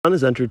Sun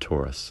has entered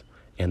Taurus,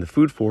 and the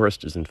food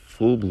forest is in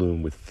full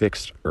bloom with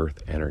fixed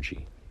earth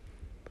energy.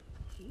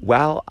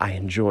 While I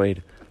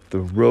enjoyed the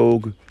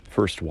rogue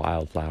first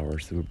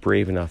wildflowers that were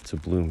brave enough to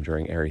bloom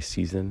during Aries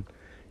season,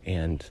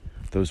 and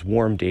those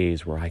warm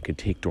days where I could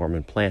take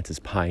dormant plants as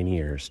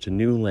pioneers to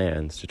new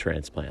lands to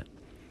transplant,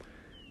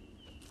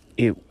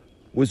 it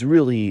was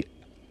really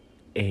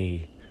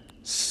a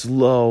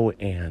slow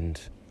and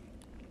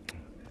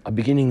a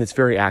beginning that's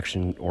very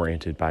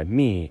action-oriented by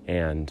me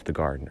and the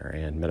gardener,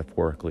 and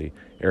metaphorically,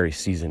 Aries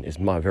season is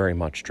very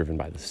much driven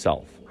by the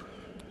self.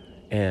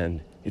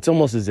 And it's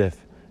almost as if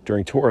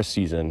during Taurus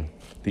season,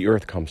 the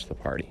earth comes to the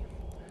party,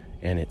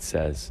 and it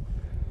says,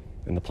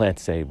 and the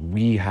plants say,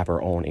 we have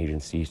our own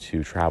agency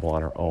to travel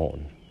on our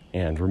own,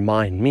 and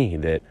remind me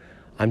that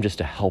I'm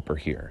just a helper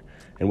here.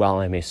 And while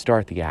I may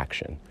start the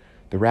action,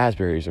 the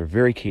raspberries are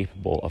very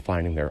capable of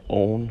finding their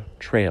own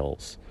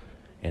trails,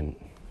 and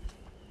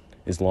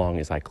as long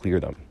as I clear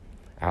them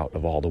out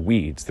of all the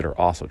weeds that are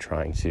also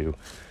trying to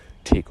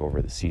take over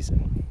the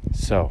season.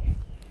 So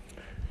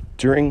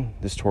during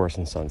this Taurus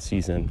and Sun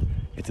season,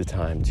 it's a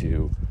time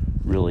to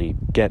really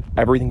get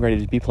everything ready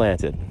to be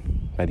planted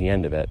by the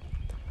end of it.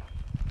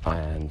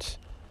 And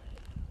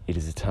it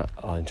is a time,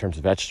 in terms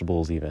of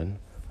vegetables even,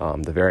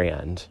 the very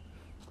end,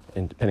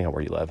 and depending on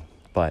where you live.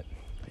 But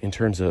in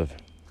terms of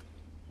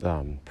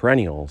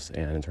perennials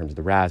and in terms of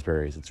the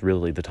raspberries, it's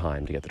really the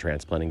time to get the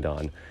transplanting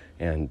done,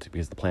 and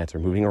because the plants are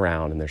moving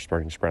around and they're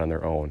starting to spread on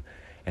their own.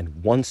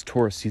 And once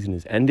Taurus season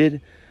is ended,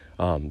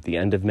 the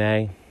end of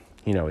May,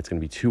 it's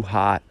going to be too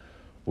hot.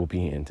 We'll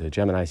be into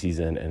Gemini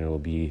season, and it'll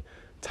be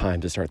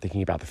time to start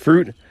thinking about the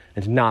fruit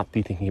and to not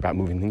be thinking about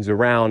moving things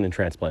around and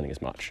transplanting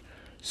as much.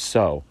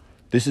 So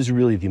this is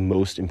really the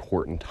most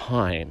important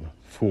time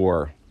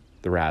for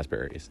the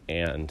raspberries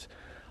and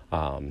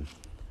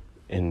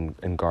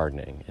in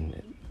gardening,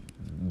 and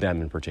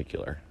them in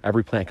particular.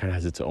 Every plant kind of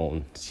has its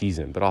own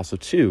season, but also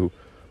too,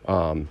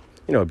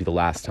 it'd be the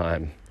last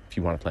time if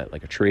you want to plant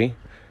like a tree,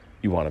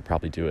 you want to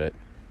probably do it.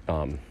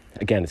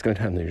 Again, it's going to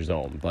depend on your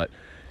zone, but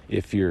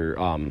if you're,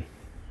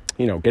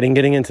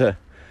 getting into,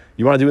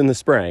 you want to do it in the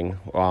spring,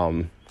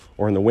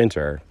 or in the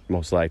winter,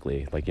 most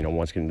likely, once you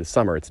get into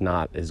summer, it's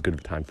not as good of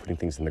a time putting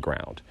things in the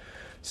ground.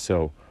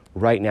 So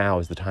right now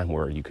is the time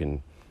where you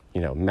can,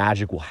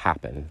 magic will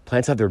happen.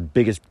 Plants have their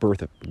biggest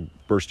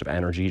burst of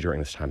energy during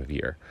this time of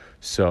year.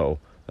 So,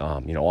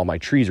 all my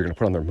trees are going to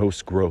put on their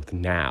most growth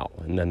now,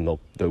 and then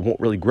they won't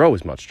really grow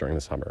as much during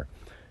the summer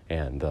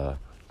and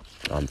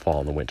fall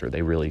and the winter.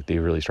 They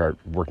really start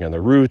working on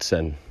their roots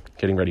and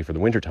getting ready for the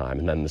winter time.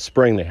 And then in the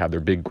spring, they have their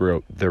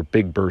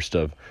big burst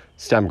of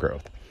stem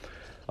growth.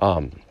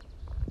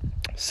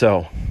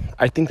 So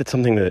I think that's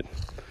something that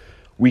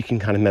we can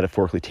kind of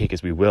metaphorically take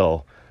as we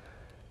will,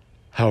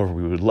 however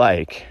we would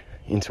like,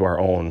 into our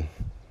own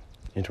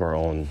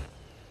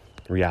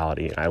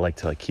reality. And I like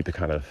to keep it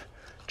kind of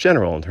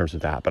general in terms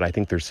of that, but I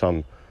think there's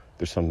some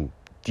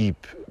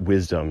deep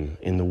wisdom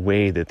in the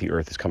way that the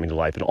earth is coming to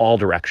life in all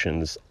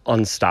directions,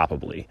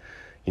 unstoppably.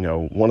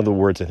 One of the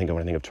words I think of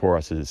when I think of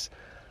Taurus is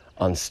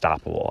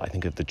unstoppable. I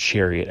think of the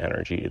chariot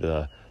energy,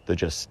 the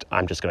just,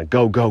 I'm just going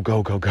to go,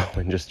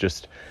 and just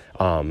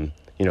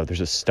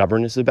there's a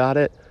stubbornness about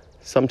it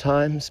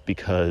sometimes,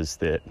 because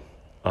that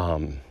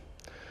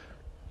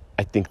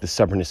I think the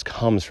stubbornness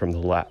comes from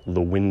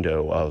the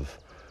window of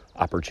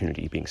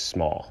opportunity being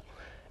small.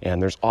 And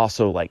there's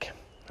also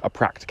a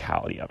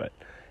practicality of it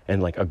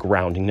and a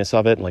groundingness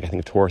of it. And I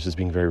think of Taurus as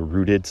being a very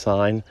rooted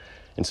sign.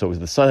 And so with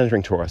the sun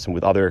entering Taurus and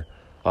with other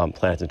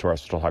planets in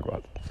Taurus, which I'll talk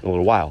about in a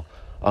little while,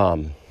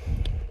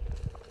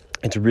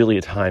 it's really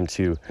a time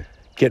to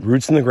get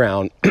roots in the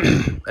ground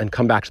and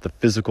come back to the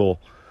physical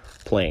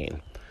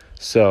plane.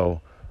 So,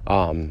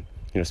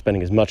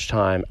 spending as much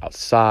time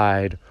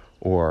outside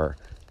or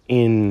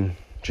in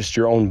just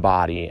your own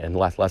body and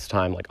less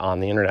time on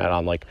the internet,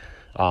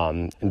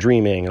 on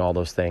dreaming and all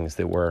those things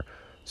that were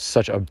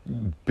such a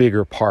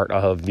bigger part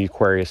of the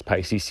Aquarius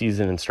Pisces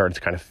season and started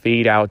to kind of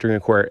fade out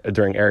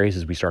during Aries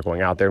as we start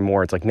going out there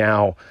more. It's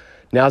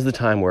now's the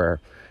time where,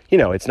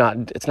 it's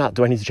not,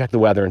 do I need to check the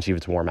weather and see if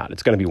it's warm out?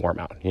 It's going to be warm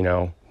out,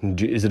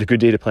 Is it a good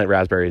day to plant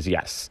raspberries?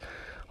 Yes.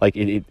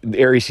 The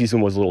Aries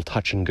season was a little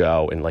touch and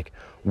go, and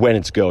when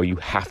it's go, you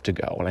have to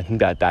go. And I think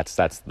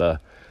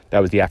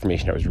that was the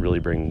affirmation I was really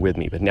bringing with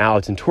me. But now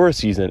it's in Taurus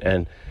season,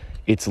 and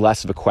it's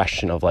less of a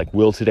question of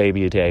will today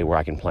be a day where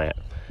I can plant?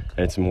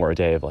 And it's more a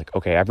day of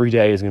okay, every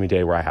day is going to be a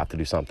day where I have to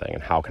do something,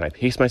 and how can I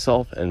pace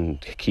myself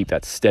and keep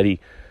that steady,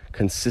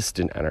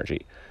 consistent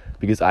energy?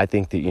 Because I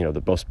think that,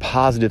 the most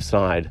positive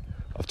side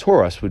of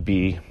Taurus would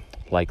be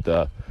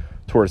the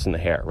tortoise and the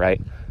hare, right?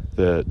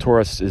 The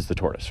Taurus is the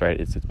tortoise, right?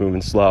 It's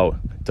moving slow,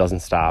 it doesn't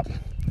stop,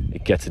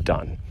 it gets it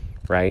done,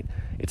 right?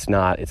 It's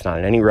not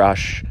in any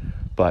rush,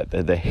 but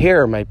the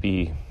hare might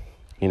be,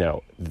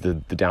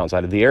 the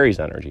downside of the Aries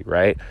energy,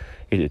 right?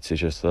 It's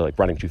just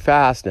running too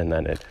fast, and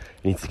then it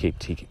needs to keep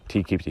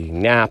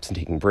taking naps and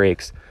taking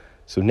breaks.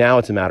 So now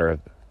it's a matter of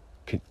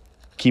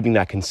keeping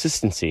that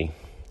consistency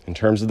in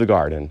terms of the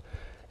garden,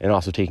 and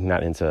also taking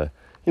that into,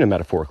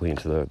 metaphorically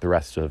into the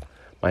rest of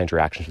my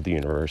interactions with the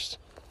universe,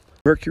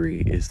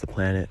 Mercury is the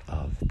planet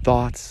of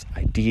thoughts,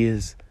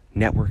 ideas,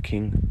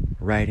 networking,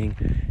 writing,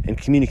 and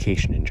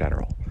communication in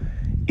general.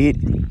 It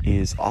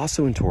is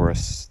also in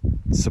Taurus,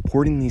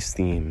 supporting these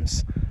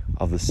themes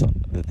of the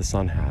sun, that the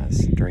sun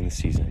has during the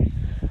season,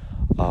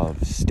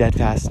 of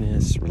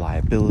steadfastness,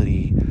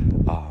 reliability,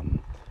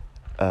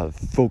 of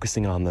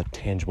focusing on the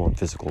tangible and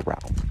physical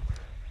realm.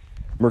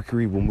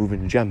 Mercury will move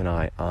into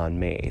Gemini on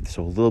May 8th,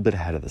 so a little bit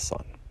ahead of the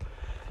sun.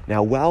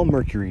 Now, while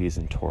Mercury is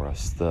in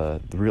Taurus, the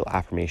real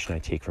affirmation I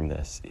take from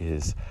this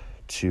is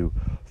to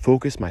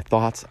focus my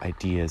thoughts,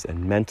 ideas,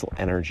 and mental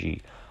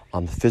energy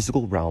on the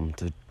physical realm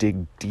to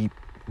dig deep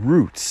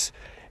roots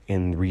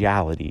in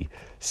reality,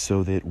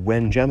 so that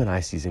when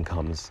Gemini season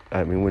comes,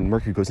 when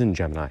Mercury goes into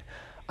Gemini,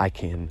 I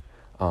can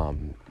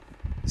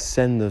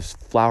send those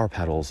flower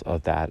petals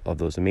of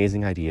those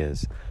amazing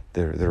ideas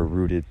that are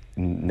rooted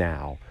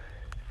now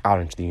out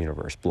into the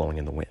universe, blowing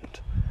in the wind.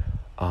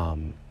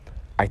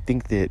 I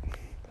think that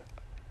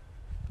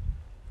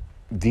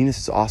Venus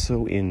is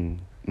also in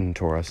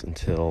Taurus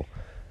until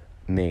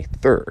May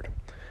 3rd,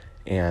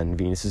 and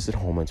Venus is at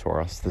home in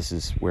Taurus. This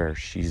is where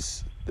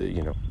she's,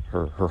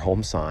 her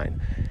home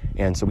sign,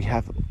 and so we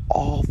have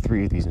all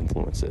three of these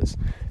influences.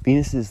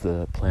 Venus is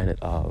the planet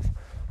of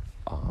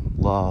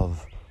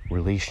love,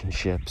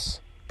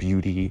 relationships,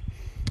 beauty,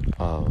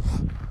 of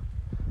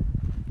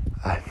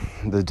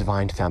the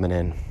divine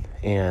feminine,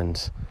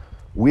 and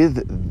with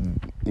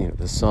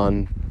the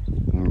sun,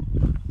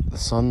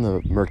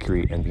 the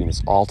Mercury, and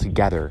Venus all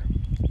together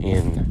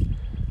in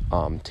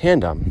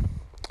tandem,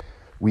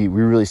 we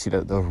really see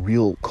the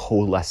real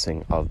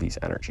coalescing of these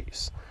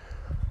energies.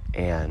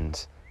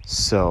 And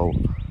so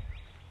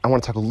I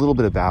want to talk a little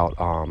bit about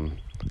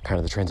kind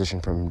of the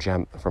transition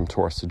from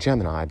Taurus to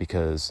Gemini,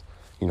 because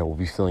we'll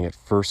be feeling it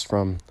first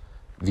from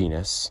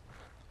Venus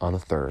on the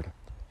 3rd,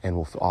 and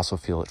we'll also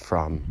feel it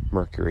from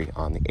Mercury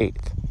on the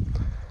 8th.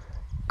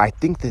 I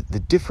think that the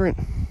different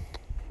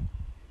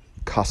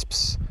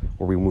cusps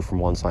where we move from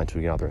one sign to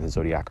another in the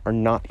zodiac are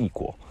not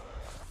equal.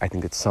 I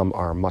think that some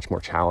are much more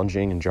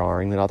challenging and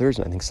jarring than others,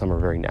 and I think some are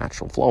very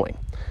natural flowing.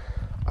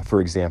 For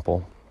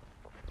example,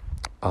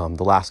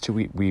 the last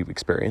two we've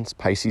experienced,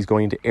 Pisces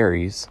going into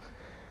Aries,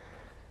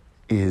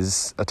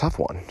 is a tough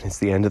one. It's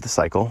the end of the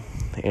cycle,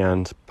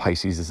 and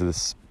Pisces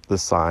is the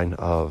sign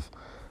of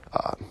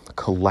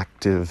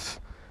collective,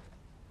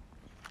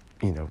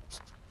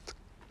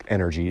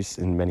 energies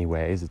in many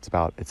ways. It's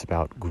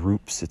about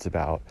groups. It's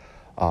about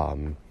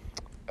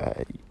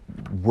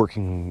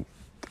working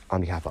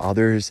on behalf of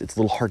others. It's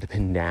a little hard to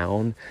pin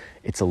down.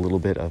 It's a little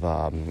bit of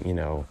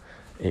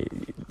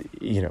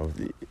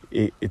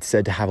it's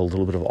said to have a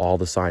little bit of all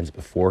the signs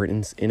before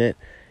it in it.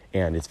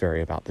 And it's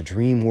very about the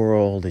dream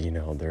world.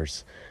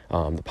 There's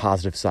the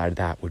positive side of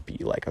that would be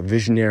like a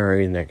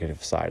visionary. The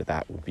negative side of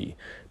that would be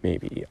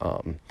maybe,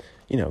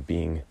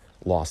 being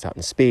lost out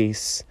in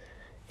space.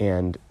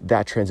 And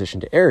that transition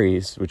to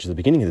Aries, which is the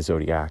beginning of the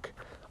zodiac,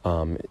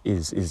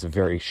 is a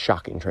very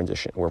shocking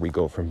transition, where we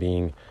go from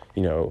being,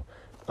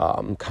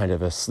 kind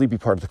of a sleepy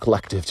part of the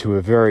collective to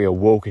a very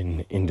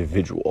awoken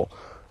individual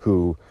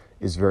who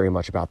is very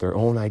much about their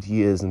own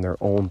ideas and their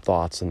own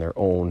thoughts and their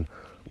own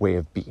way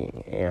of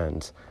being.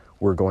 And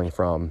we're going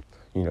from,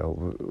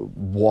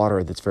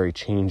 water that's very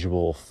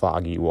changeable,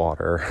 foggy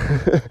water,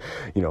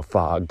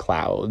 fog,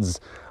 clouds,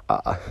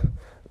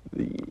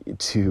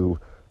 to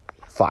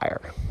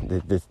fire,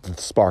 the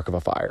spark of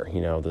a fire,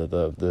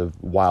 the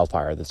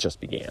wildfire that's just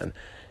began.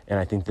 And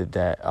I think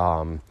that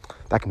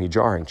can be a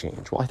jarring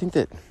change. Well, I think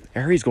that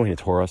Aries going to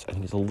Taurus, I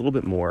think, is a little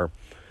bit more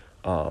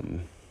of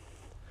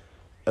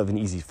an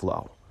easy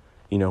flow.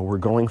 We're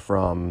going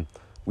from,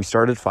 we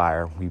started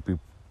fire,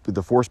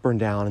 the forest burned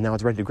down, and now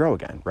it's ready to grow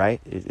again, right?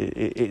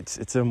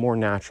 It's a more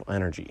natural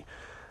energy.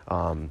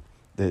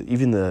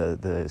 Even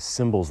the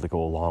symbols that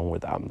go along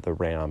with them, the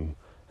ram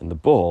and the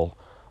bull,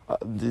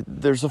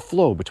 there's a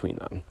flow between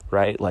them,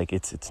 right? Like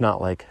it's not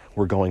like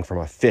we're going from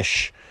a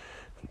fish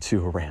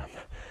to a ram,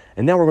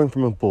 and now we're going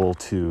from a bull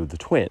to the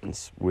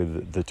twins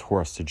with the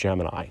Taurus to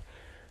Gemini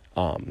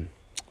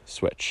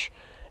switch.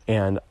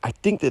 And I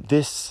think that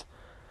this,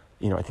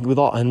 I think with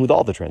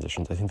all the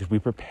transitions, I think that we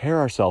prepare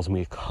ourselves and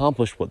we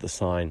accomplish what the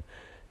sign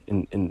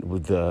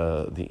with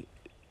the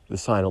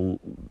sign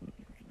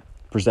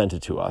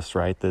presented to us,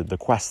 right? The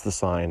quest the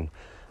sign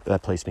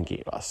that placement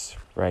gave us,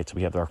 right? So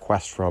we have our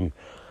quest from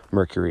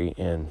Mercury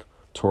in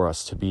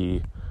Taurus to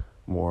be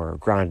more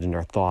grounded in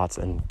our thoughts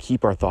and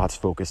keep our thoughts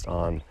focused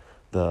on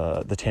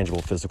the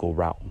tangible physical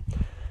realm,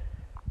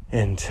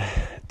 and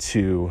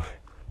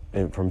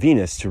from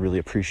Venus to really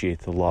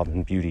appreciate the love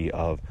and beauty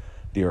of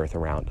the earth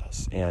around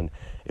us. And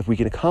if we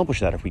can accomplish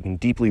that, if we can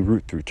deeply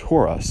root through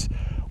Taurus,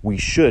 we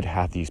should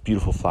have these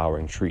beautiful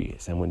flowering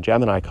trees. And when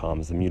Gemini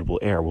comes, the mutable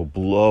air will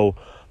blow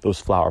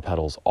those flower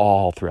petals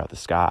all throughout the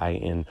sky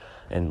and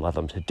let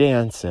them to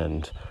dance,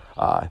 and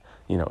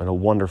in a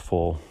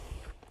wonderful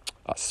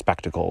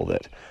spectacle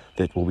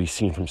that will be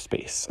seen from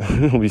space.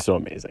 It will be so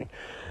amazing.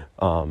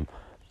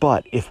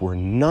 But if we're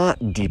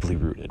not deeply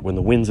rooted, when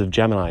the winds of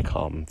Gemini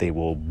come, they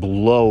will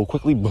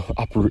quickly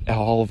uproot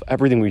all of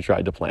everything we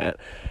tried to plant,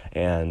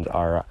 and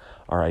our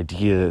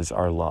ideas,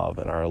 our love,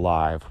 and our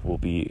life will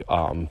be,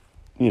 caught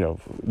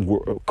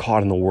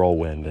in the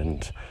whirlwind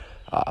and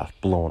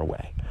blown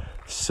away.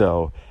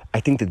 So I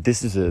think that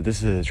this is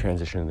a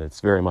transition that's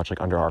very much like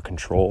under our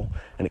control,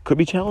 and it could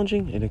be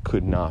challenging and it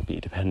could not be,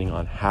 depending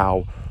on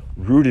how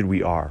rooted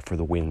we are for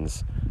the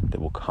winds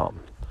that will come.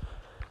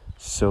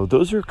 So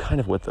those are kind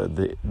of what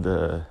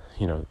the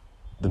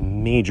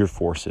major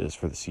forces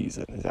for the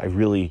season.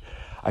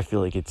 I feel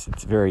like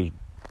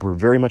we're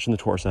very much in the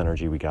Taurus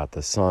energy. We got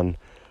the Sun,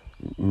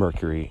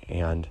 Mercury,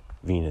 and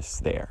Venus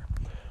there.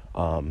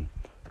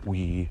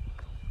 We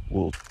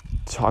will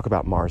talk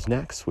about Mars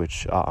next,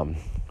 which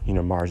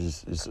Mars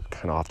is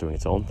kind of off doing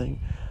its own thing,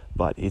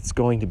 but it's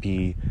going to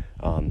be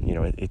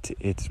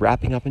it's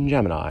wrapping up in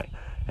Gemini,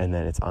 and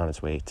then it's on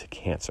its way to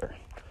Cancer.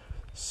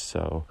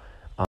 So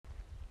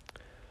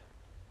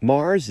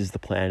Mars is the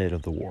planet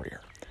of the warrior.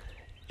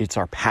 It's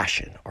our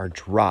passion, our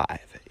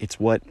drive. It's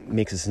what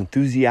makes us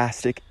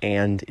enthusiastic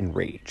and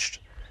enraged.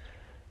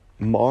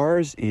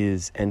 Mars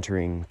is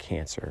entering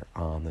Cancer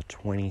on the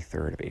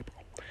 23rd of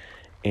April.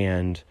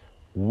 And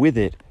with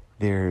it,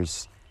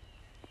 there's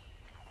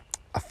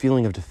a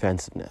feeling of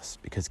defensiveness,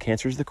 because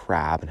Cancer is the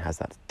crab and has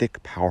that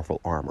thick,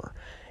 powerful armor.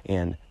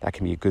 And that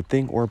can be a good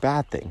thing or a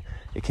bad thing.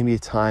 It can be a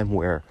time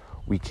where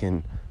we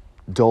can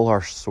dull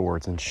our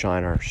swords and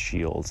shine our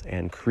shields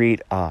and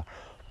create a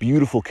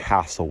beautiful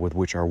castle with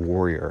which our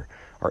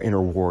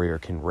inner warrior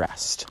can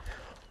rest.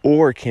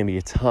 Or it can be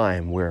a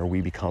time where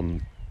we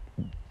become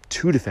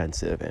too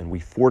defensive and we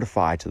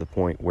fortify to the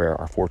point where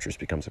our fortress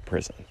becomes a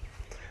prison.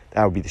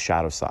 That would be the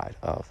shadow side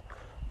of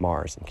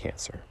Mars and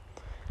Cancer.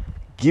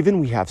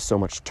 Given we have so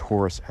much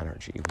Taurus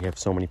energy, we have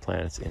so many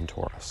planets in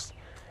Taurus,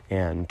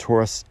 and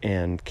Taurus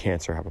and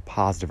Cancer have a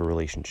positive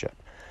relationship,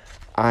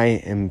 I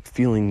am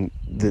feeling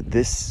that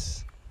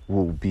this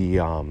will be,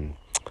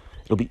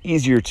 it'll be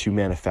easier to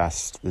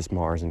manifest this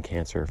Mars and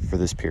Cancer for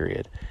this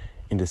period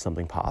into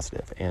something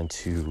positive, and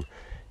to,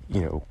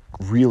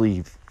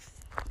 really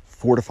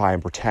fortify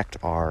and protect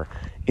our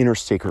inner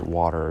sacred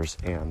waters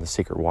and the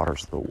sacred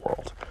waters of the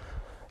world.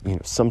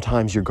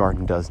 Sometimes your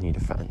garden does need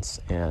a fence,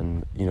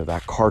 and,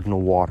 that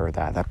cardinal water,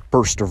 that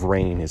burst of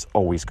rain is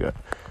always good.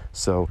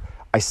 So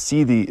I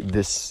see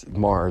this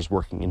Mars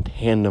working in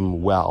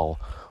tandem well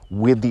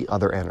with the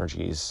other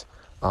energies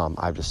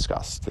I've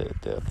discussed,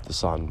 the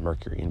Sun,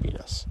 Mercury, and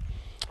Venus.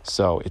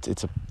 So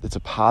it's a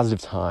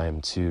positive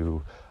time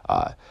to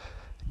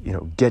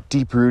get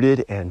deep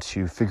rooted and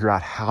to figure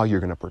out how you're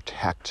going to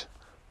protect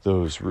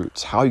those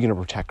roots, how you're going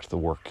to protect the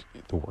work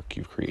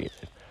you've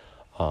created.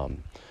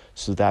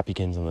 So that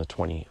begins on the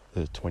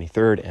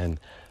 23rd, and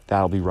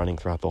that'll be running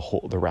throughout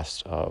the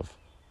rest of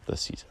the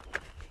season.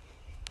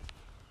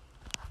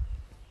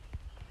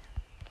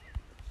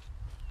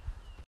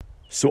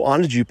 So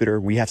on to Jupiter,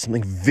 we have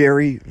something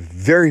very,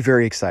 very,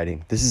 very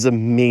exciting. This is a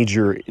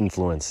major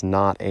influence,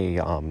 not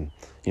a,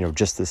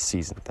 just this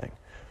season thing.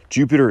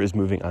 Jupiter is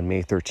moving on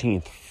May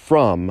 13th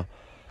from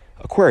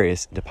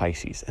Aquarius into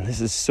Pisces. And this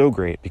is so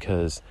great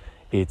because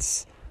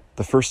it's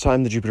the first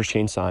time that Jupiter's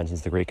changed signs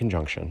since the Great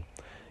Conjunction,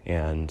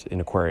 and in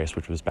Aquarius,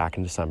 which was back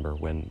in December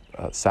when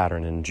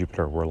Saturn and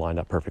Jupiter were lined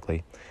up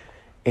perfectly.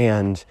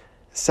 And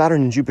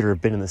Saturn and Jupiter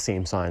have been in the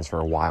same signs for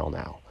a while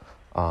now.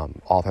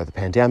 All throughout the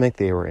pandemic,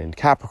 they were in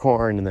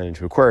Capricorn and then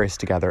into Aquarius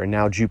together, and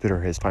now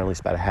Jupiter has finally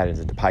sped ahead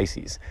into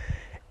Pisces.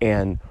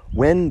 And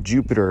when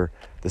Jupiter,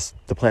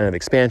 the planet of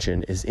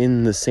expansion, is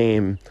in the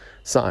same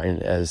sign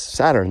as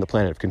Saturn, the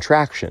planet of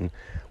contraction,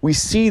 we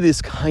see this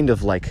kind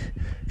of like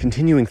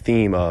continuing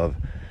theme of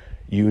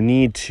you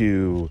need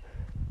to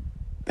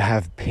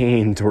have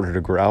pain in order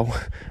to grow,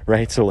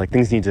 right? So like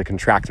things need to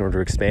contract in order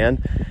to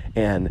expand.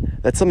 And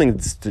that's something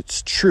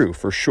that's true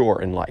for sure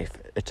in life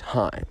at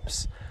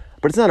times.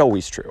 But it's not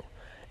always true.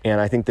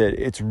 And I think that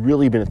it's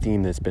really been a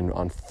theme that's been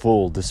on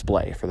full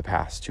display for the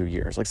past 2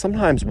 years. Like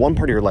sometimes one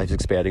part of your life is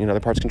expanding,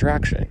 another part's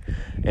contracting.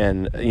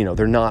 And,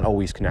 they're not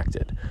always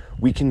connected.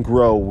 We can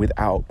grow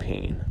without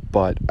pain,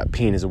 but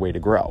pain is a way to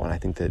grow. And I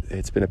think that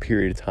it's been a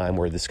period of time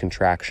where this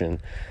contraction,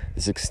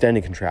 this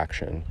extended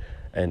contraction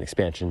and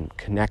expansion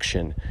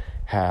connection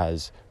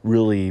has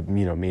really,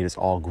 made us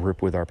all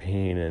grip with our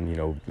pain and,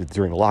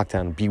 during the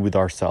lockdown, be with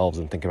ourselves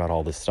and think about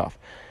all this stuff.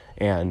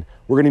 And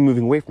we're going to be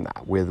moving away from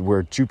that,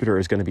 where Jupiter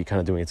is going to be kind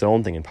of doing its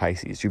own thing in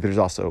Pisces. Jupiter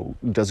also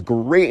does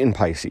great in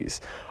Pisces.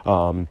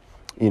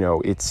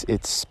 It's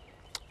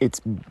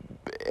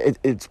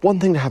one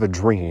thing to have a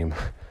dream.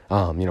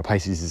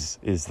 Pisces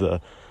is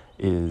the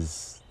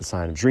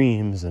sign of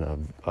dreams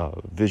and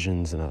of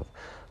visions and of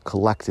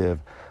collective.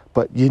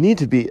 But you need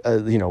to be,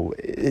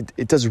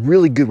 it does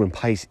really good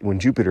when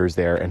Jupiter is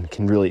there and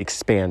can really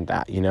expand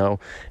that, and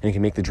it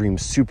can make the dream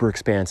super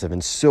expansive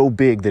and so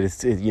big that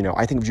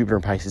I think of Jupiter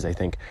and Pisces, I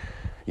think,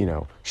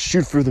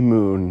 shoot for the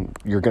moon,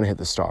 you're going to hit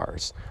the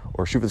stars.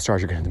 or shoot for the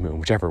stars, you're going to the moon,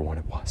 whichever one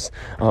it was.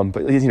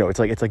 But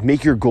it's like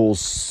make your goals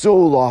so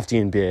lofty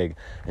and big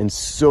and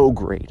so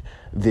great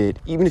that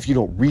even if you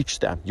don't reach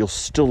them, you'll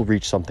still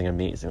reach something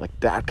amazing. Like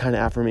that kind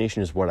of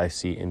affirmation is what I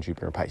see in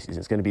Jupiter and Pisces.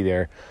 It's going to be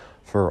there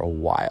for a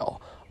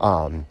while.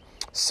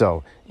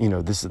 So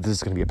this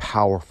is going to be a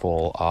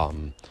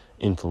powerful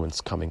influence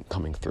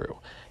coming through.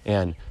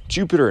 And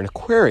Jupiter in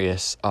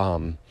Aquarius,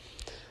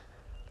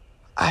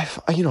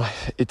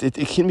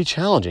 it can be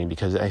challenging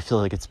because I feel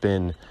like it's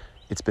been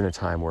a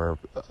time where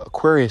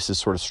Aquarius'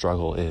 sort of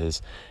struggle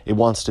is it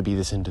wants to be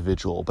this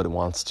individual, but it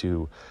wants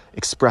to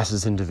express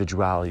its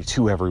individuality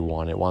to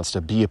everyone. It wants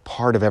to be a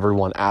part of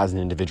everyone as an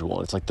individual.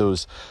 And it's like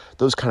those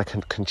kind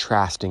of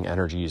contrasting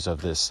energies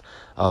of this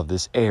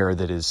air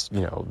that is,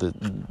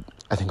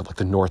 I think of like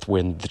the north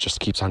wind that just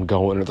keeps on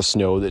going, or the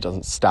snow that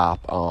doesn't stop.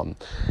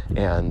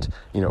 And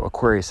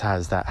Aquarius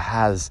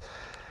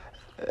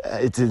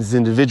it's as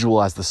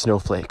individual as the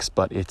snowflakes,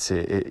 but it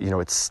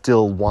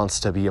still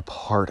wants to be a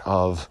part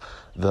of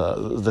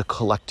the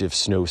collective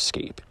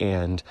snowscape.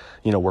 And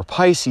where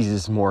Pisces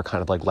is more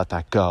kind of like let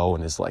that go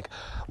and is like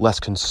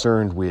less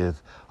concerned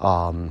with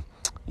how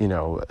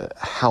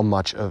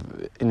much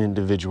of an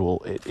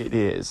individual it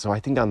is. So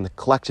I think on the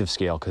collective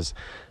scale,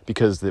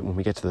 because when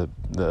we get to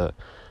the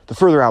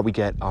further out we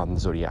get on the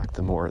zodiac,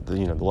 the more the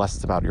less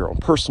it's about your own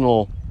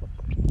personal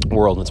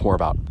world, and it's more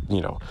about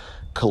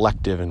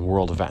collective and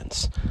world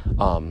events.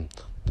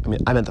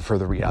 I meant the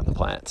further we get out in the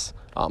planets,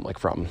 like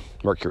from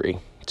Mercury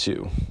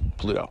to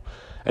Pluto.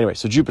 Anyway,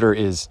 so Jupiter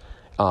is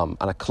on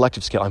a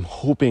collective scale. I'm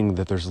hoping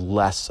that there's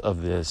less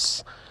of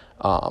this,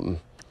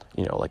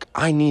 like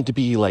I need to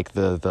be like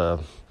the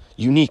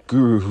unique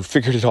guru who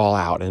figured it all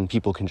out, and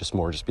people can just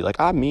be like,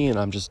 I'm me and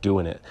I'm just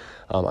doing it.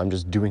 I'm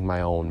just doing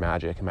my own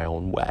magic in my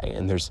own way.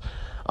 And there's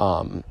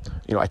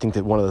I think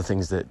that one of the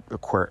things that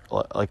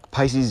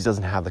Pisces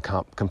doesn't have the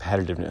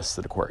competitiveness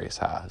that Aquarius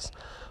has.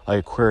 Like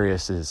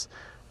Aquarius is,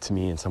 to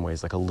me, in some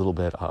ways, like a little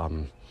bit,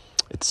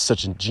 it's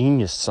such a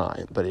genius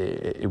sign, but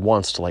it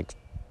wants to like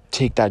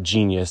take that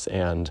genius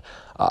and,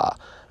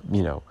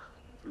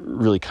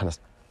 really kind of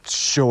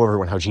show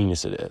everyone how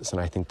genius it is. And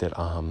I think that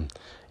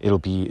it'll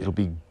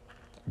be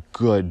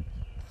good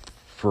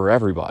for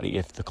everybody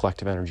if the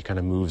collective energy kind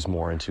of moves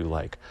more into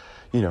like,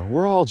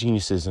 we're all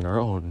geniuses in our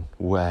own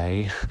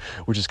way,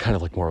 which is kind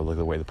of like more like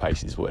the way the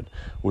Pisces would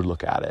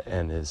look at it,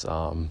 and is,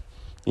 so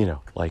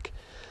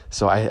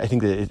I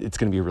think that it's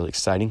going to be a really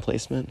exciting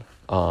placement,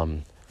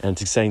 and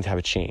it's exciting to have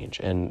a change,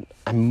 and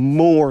I'm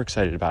more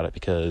excited about it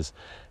because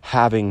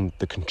having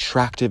the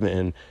contractive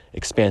and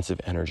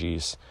expansive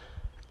energies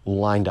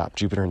lined up,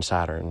 Jupiter and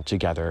Saturn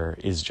together,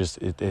 is just,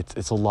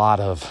 it's a lot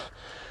of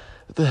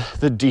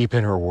the deep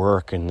inner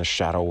work and the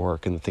shadow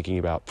work and thinking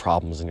about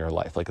problems in your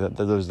life. Like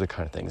those are the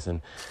kind of things.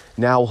 And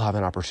now we'll have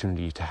an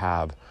opportunity to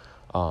have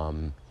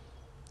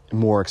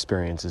more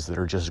experiences that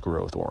are just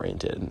growth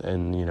oriented.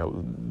 And,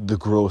 the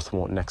growth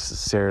won't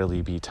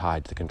necessarily be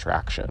tied to the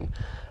contraction.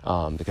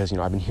 Because,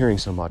 I've been hearing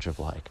so much of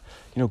like,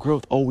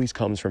 growth always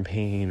comes from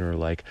pain, or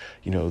like,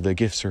 the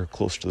gifts are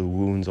close to the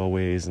wounds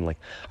always. And like,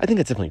 I think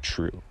that's definitely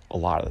true a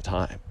lot of the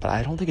time, but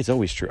I don't think it's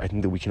always true. I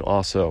think that we can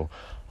also,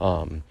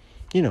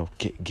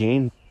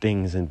 gain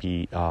things and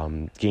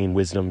gain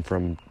wisdom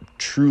from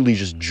truly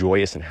just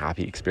joyous and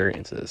happy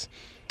experiences.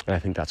 And I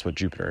think that's what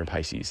Jupiter and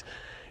Pisces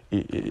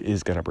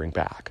is going to bring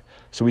back.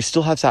 So we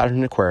still have Saturn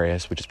in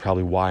Aquarius, which is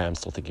probably why I'm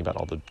still thinking about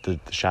all the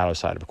shadow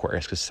side of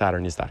Aquarius, because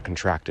Saturn is that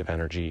contractive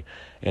energy.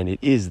 And it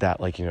is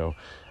that, like,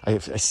 I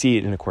see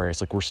it in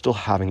Aquarius, like we're still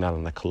having that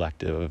on the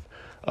collective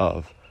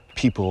of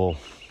people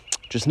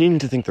just needing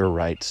to think they're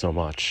right so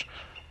much,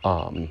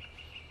 and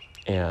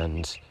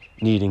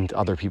needing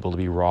other people to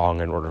be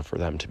wrong in order for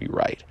them to be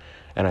right.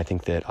 And I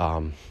think that,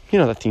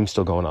 that theme's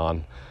still going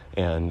on.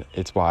 And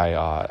it's why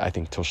I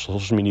think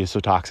social media is so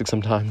toxic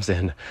sometimes,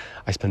 and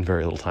I spend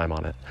very little time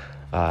on it.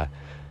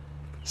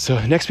 So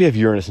next we have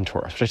Uranus and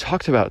Taurus, which I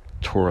talked about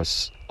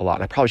Taurus a lot,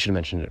 and I probably should have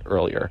mentioned it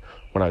earlier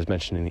when I was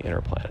mentioning the inner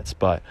planets.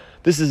 But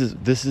this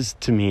is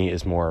to me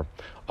is more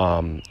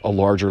a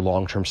larger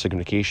long-term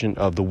signification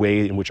of the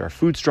way in which our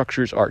food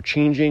structures are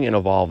changing and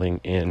evolving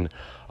in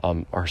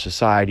our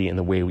society, and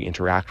the way we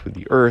interact with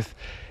the earth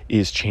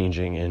is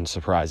changing in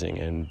surprising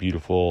and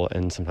beautiful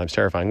and sometimes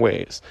terrifying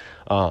ways.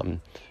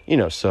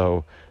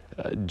 So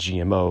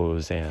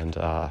GMOs and,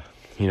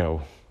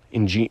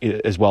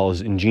 as well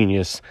as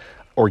ingenious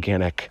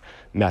organic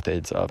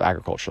methods of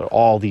agriculture,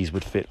 all these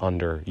would fit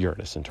under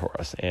Uranus and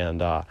Taurus.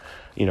 And,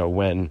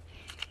 when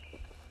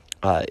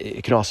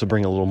it can also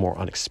bring a little more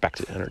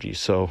unexpected energy.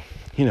 So,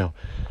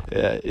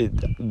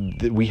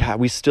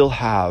 we still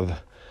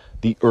have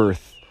the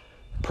earth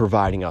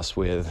providing us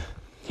with,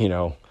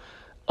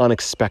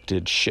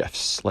 unexpected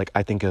shifts. Like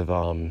I think of,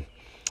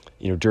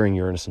 during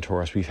Uranus and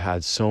Taurus, we've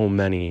had so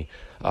many,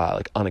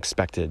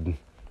 unexpected,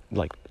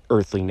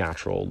 earthly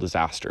natural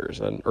disasters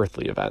and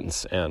earthly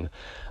events. And,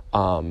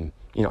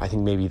 I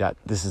think maybe that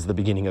this is the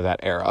beginning of that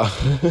era.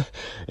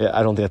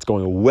 I don't think that's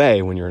going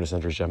away when Uranus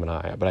enters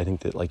Gemini, but I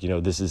think that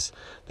this is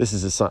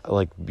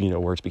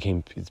where it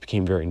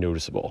became very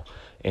noticeable,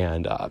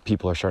 and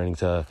people are starting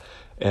to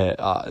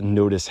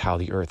notice how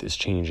the Earth is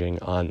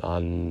changing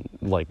on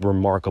like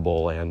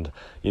remarkable and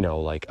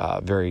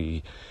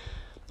very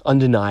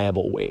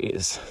undeniable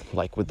ways,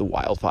 like with the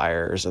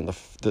wildfires and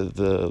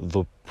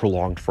the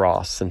prolonged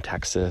frosts in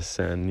Texas,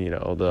 and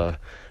the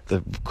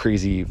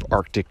crazy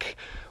Arctic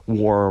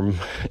warm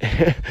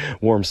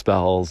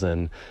spells,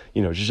 and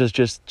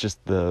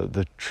just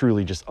the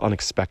truly just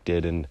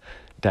unexpected and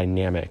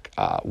dynamic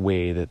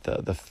way that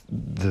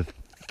the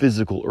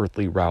physical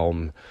earthly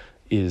realm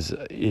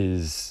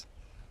is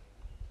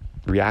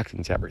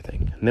reacting to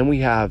everything. And then we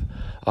have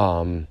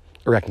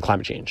reacting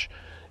climate change.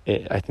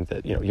 I think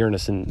that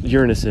Uranus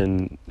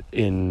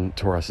in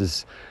Taurus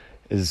is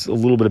a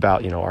little bit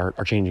about our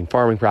changing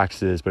farming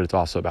practices, but it's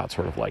also about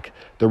sort of like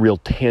the real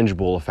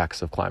tangible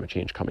effects of climate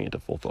change coming into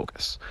full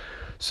focus.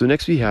 So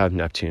next we have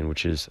Neptune,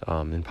 which is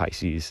in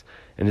Pisces,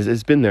 and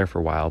it's been there for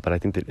a while, but I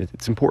think that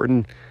it's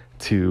important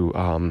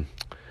to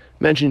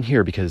mention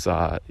here because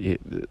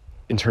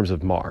in terms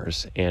of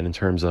Mars and in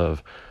terms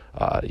of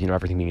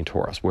everything being in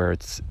Taurus, where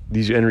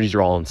these energies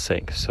are all in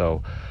sync.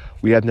 So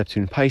we have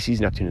Neptune in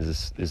Pisces. Neptune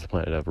is the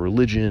planet of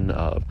religion,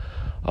 of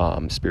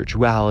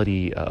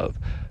spirituality, of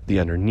the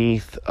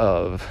underneath,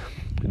 of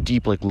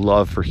deep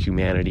love for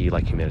humanity,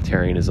 like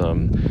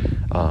humanitarianism.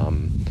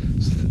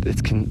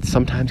 It's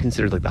sometimes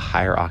considered like the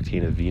higher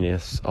octane of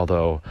Venus,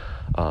 although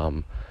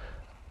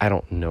I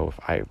don't know if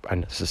I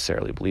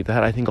necessarily believe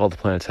that. I think all the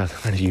planets have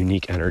kind of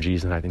unique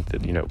energies, and I think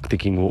that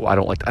thinking, I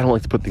don't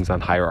like to put things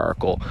on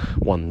hierarchical,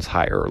 one's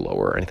higher or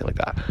lower or anything like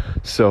that.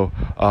 So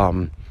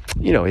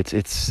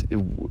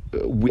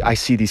I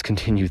see these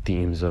continued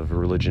themes of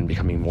religion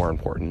becoming more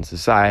important in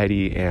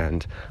society,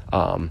 and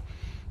I'm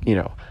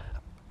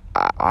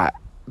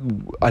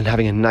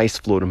having a nice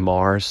flow to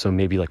Mars. So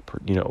maybe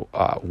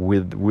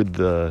with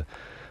the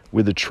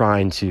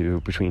trine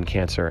between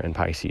Cancer and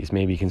Pisces,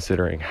 maybe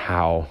considering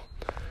how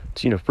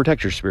to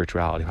protect your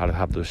spirituality, how to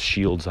have those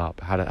shields up,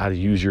 how to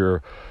use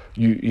and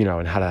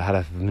how to have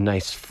a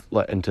nice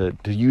and to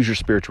use your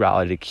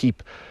spirituality to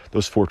keep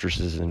those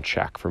fortresses in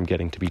check from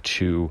getting to be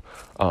too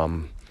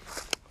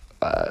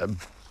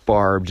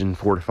barbed and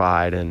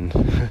fortified and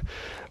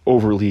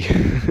overly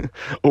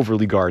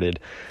guarded.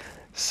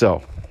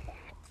 So,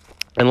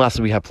 and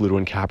lastly, we have Pluto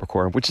in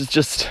Capricorn, which is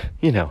just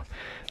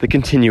the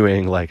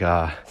continuing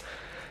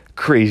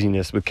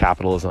craziness with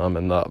capitalism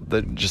and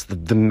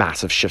the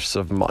massive shifts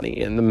of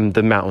money, and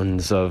the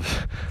mountains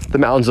of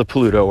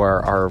Pluto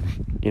are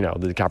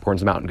the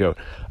Capricorn's mountain goat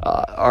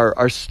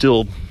are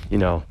still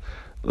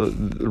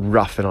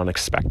rough and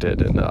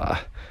unexpected, and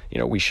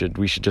we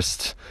should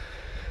just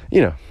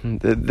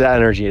that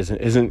energy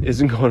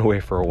isn't going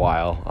away for a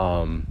while,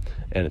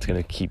 and it's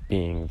going to keep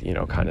being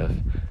kind of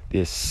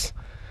this.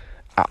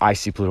 I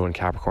see Pluto in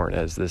Capricorn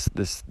as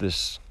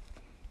this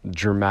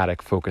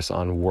dramatic focus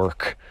on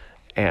work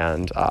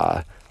and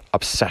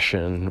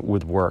obsession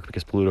with work,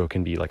 because Pluto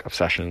can be like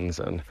obsessions,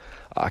 and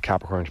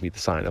Capricorn can be the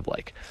sign of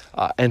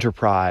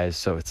enterprise.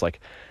 So it's just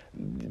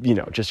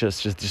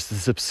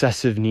this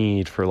obsessive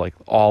need for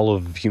all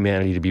of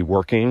humanity to be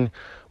working,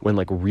 when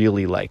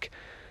really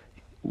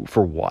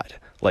for what?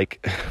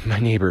 My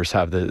neighbors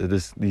have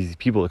these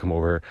people that come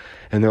over,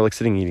 and they're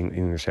sitting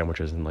eating their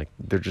sandwiches, and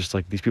they're just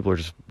these people are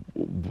just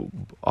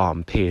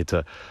paid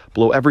to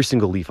blow every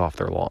single leaf off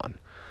their lawn,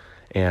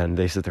 and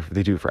they sit there,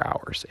 they do it for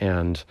hours,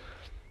 and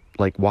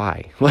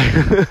why?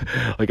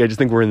 I just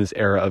think we're in this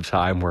era of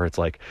time where it's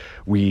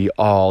we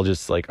all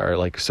just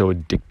are so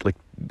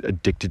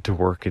addicted to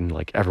work,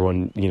 and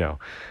everyone,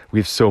 we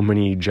have so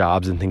many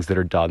jobs and things that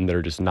are done that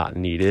are just not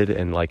needed,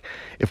 and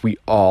if we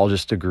all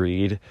just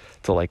agreed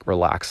to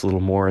relax a little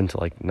more and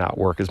to not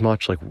work as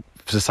much,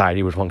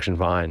 society would function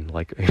fine.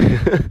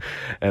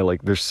 And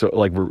there's so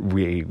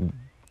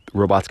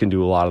robots can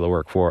do a lot of the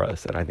work for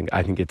us, and I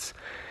think it's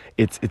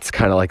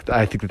kind of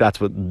I think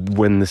that's what,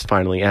 when this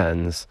finally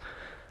ends,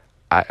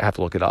 I have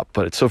to look it up,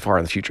 but it's so far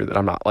in the future that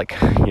I'm not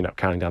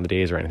counting down the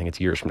days or anything.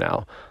 It's years from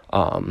now,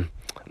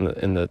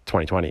 in the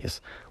 2020s,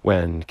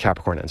 when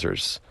Capricorn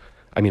enters.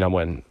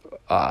 When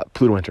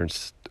Pluto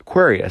enters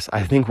Aquarius,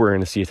 I think we're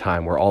going to see a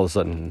time where all of a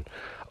sudden,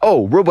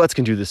 robots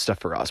can do this stuff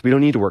for us. We don't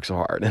need to work so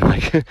hard, and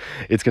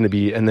it's going to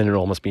be, and then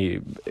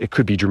it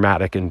could be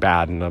dramatic and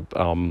bad and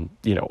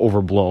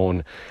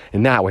overblown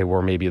in that way,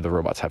 where maybe the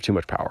robots have too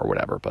much power or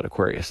whatever. But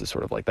Aquarius is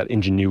sort of that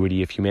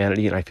ingenuity of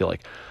humanity, and I feel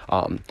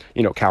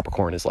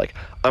Capricorn is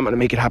I'm going to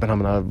make it happen.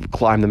 I'm going to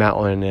climb the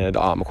mountain, and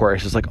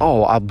Aquarius is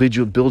I'll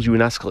build you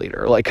an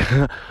escalator.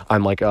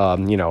 I'm going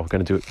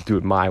to do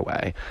it my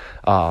way.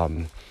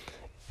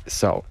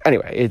 So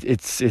anyway,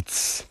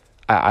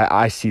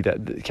 I see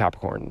that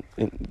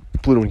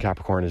Pluto in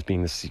Capricorn as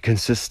being this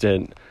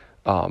consistent,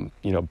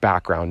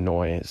 background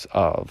noise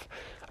of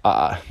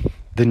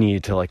the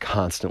need to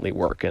constantly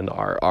work, and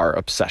our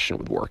obsession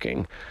with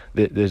working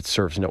that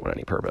serves no one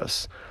any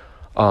purpose.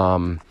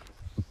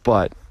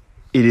 But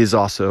it is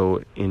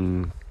also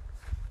in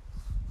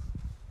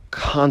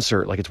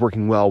concert, like it's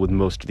working well with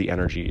most of the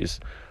energies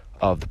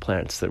of the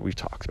planets that we've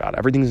talked about.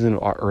 Everything's in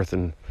earth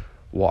and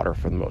water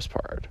for the most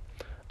part.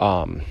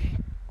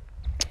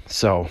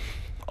 So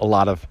a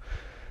lot of,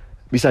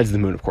 besides the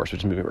moon, of course,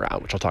 which is moving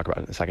around, which I'll talk about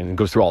in a second, and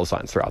goes through all the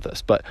signs throughout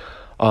this. But,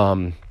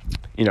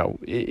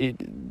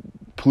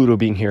 Pluto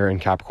being here in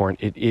Capricorn,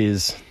 it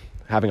is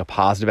having a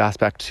positive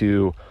aspect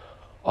to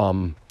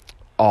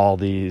all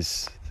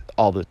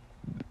the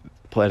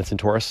planets in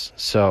Taurus.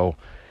 So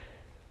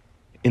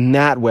in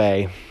that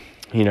way,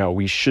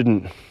 we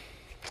shouldn't, I'm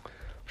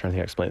trying to think how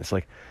to explain this,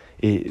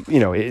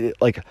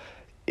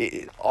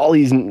 all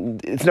these,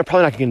 it's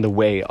probably not getting in the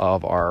way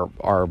of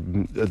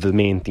the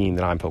main theme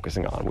that I'm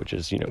focusing on, which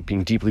is,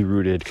 being deeply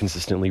rooted,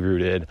 consistently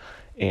rooted,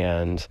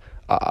 and,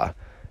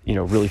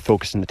 really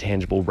focused in the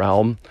tangible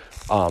realm.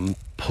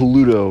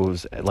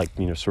 Pluto's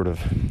sort of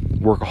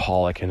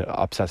workaholic and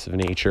obsessive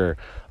nature,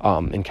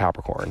 in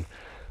Capricorn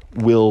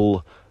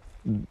will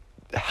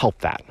help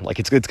that. Like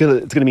it's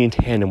gonna be in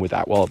tandem with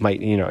that. Well, it might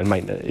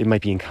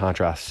be in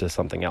contrast to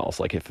something else.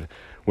 Like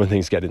when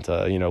things get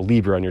into,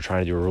 Libra and you're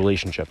trying to do a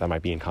relationship, that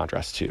might be in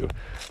contrast to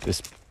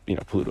this,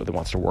 Pluto that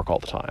wants to work all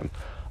the time,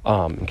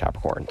 in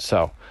Capricorn.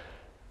 So,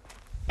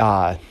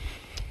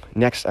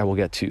 next I will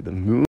get to the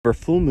moon, or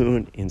full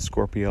moon in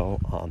Scorpio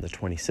on the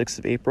 26th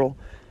of April.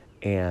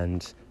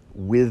 And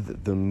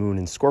with the moon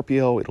in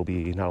Scorpio, it'll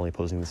be not only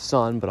opposing the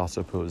sun, but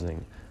also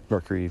opposing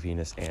Mercury,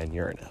 Venus, and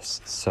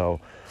Uranus. So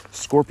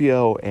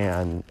Scorpio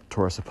and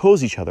Taurus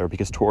oppose each other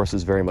because Taurus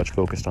is very much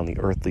focused on the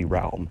earthly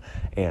realm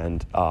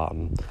and,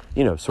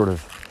 sort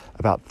of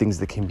about things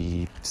that can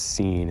be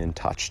seen and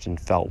touched and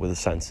felt with the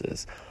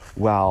senses.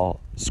 While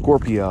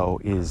Scorpio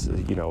is,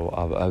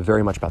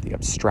 very much about the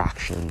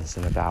abstractions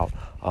and about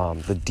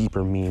the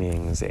deeper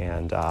meanings,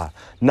 and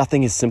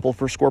nothing is simple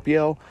for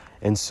Scorpio.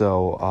 And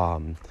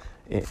so,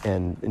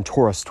 and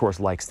Taurus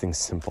likes things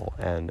simple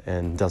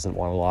and doesn't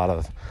want a lot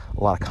of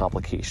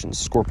complications.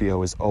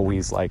 Scorpio is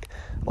always like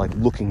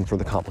looking for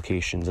the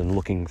complications and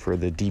looking for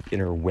the deep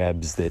inner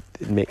webs that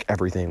make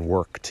everything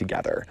work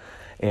together.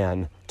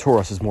 And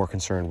Taurus is more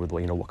concerned with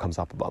what comes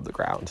up above the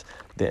ground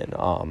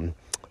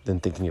than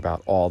thinking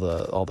about all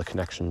the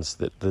connections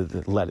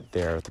that led it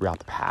there throughout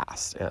the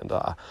past. And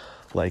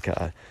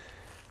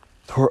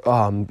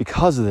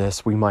because of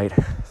this, we might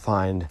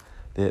find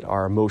that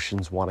our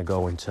emotions want to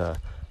go into,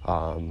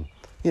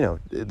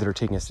 that are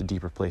taking us to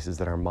deeper places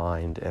that our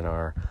mind and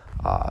our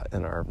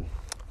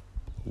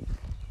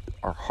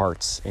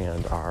hearts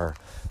and our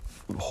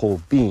whole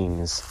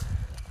beings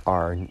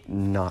are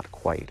not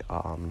quite,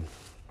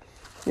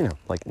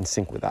 in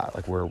sync with that.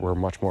 Like we're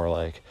much more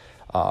like,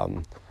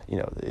 and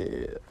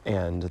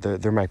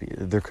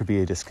there could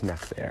be a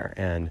disconnect there,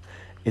 and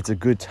it's a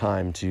good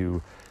time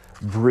to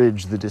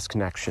bridge the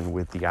disconnection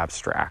with the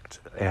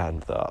abstract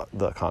and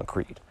the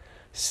concrete.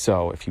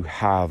 So if you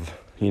have,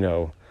 to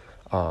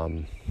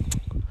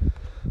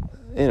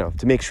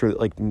make sure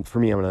that, for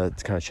me, I'm going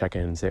to kind of check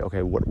in and say,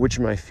 okay, which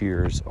of my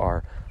fears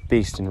are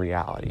based in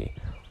reality,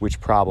 which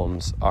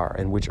problems are,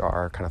 and which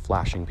are kind of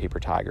flashing paper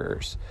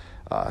tigers.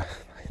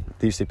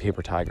 They used to say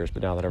paper tigers,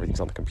 but now that everything's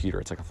on the computer,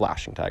 it's like a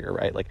flashing tiger,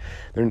 right? Like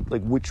they're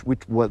like,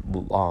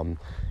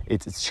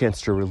 it's a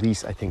chance to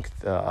release, I think,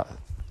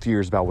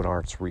 fears about what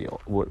aren't real,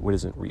 what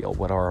isn't real,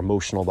 what our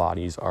emotional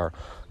bodies are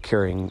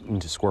carrying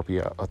into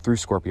Scorpio, through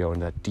Scorpio,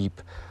 and that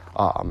deep,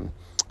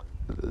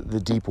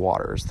 the deep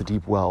waters, the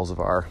deep wells of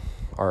our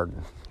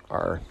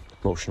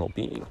emotional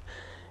being,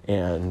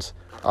 and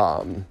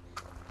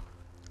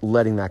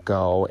letting that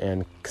go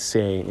and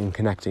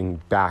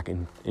connecting back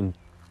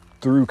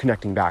through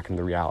connecting back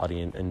into reality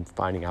and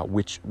finding out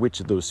which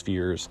of those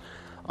fears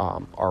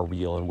are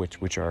real and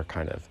which are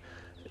kind of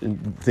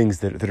things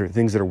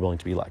that are willing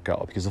to be let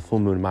go. Because the full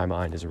moon, in my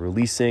mind, is a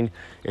releasing.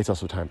 It's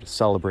also time to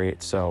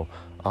celebrate. So,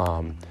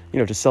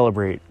 to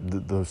celebrate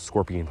the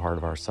scorpion part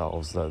of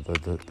ourselves,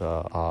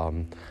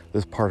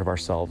 this part of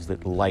ourselves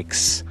that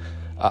likes,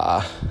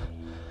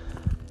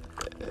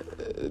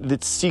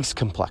 that seeks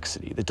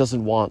complexity, that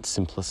doesn't want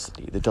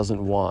simplicity, that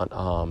doesn't want,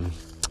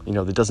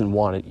 that doesn't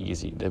want it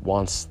easy, that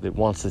wants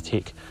to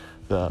take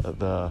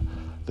the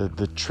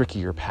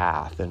trickier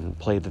path and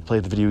play the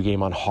video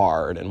game on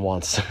hard, and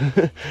wants,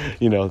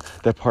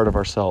 that part of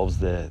ourselves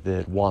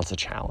that wants a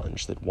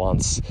challenge, that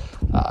wants,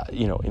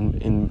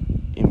 in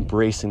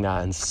embracing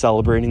that and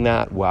celebrating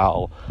that,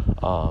 while,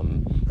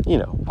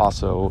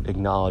 also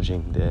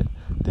acknowledging that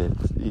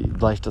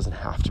life doesn't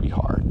have to be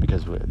hard,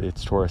 because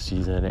it's Taurus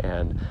season,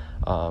 and,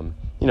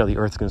 the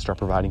Earth's going to start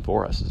providing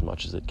for us as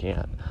much as it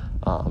can,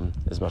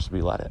 as much as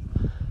we let it.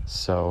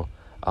 So,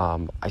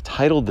 I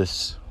titled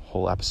this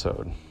whole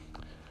episode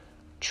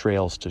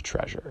Trails to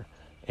Treasure.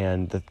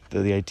 And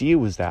the idea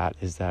is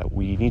that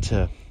we need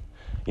to,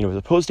 as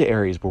opposed to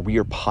Aries, where we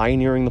are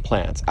pioneering the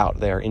plants out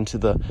there into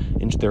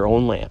their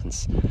own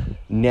lands,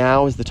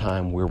 now is the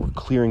time where we're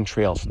clearing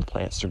trails for the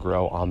plants to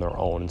grow on their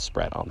own and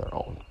spread on their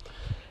own.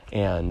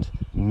 And,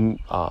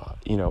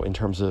 in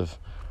terms of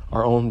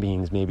our own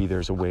beings, maybe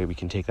there's a way we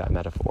can take that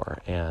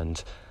metaphor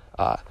and,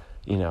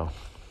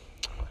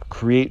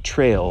 create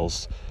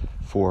trails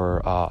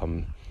for,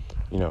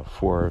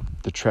 for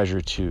the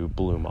treasure to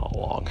bloom all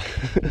along.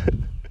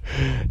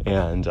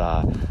 And,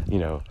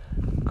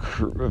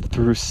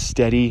 through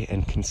steady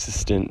and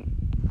consistent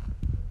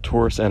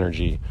Taurus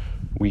energy,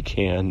 we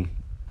can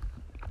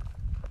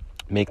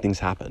make things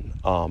happen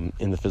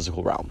in the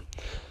physical realm,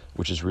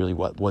 which is really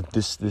what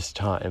this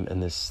time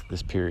and this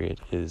period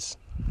is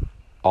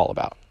all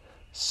about.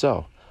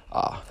 So,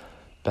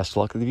 best of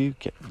luck with you.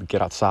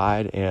 Get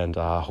outside, and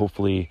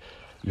hopefully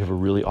you have a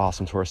really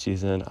awesome Taurus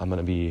season. I'm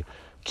going to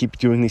keep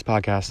doing these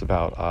podcasts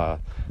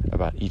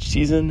about each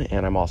season,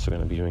 and I'm also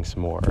going to be doing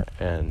some more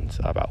and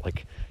about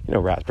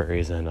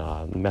raspberries and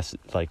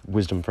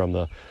wisdom from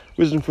the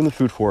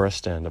food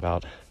forest, and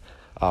about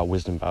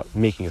wisdom about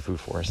making a food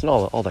forest and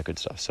all that good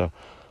stuff. So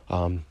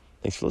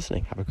thanks for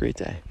listening. Have a great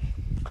day.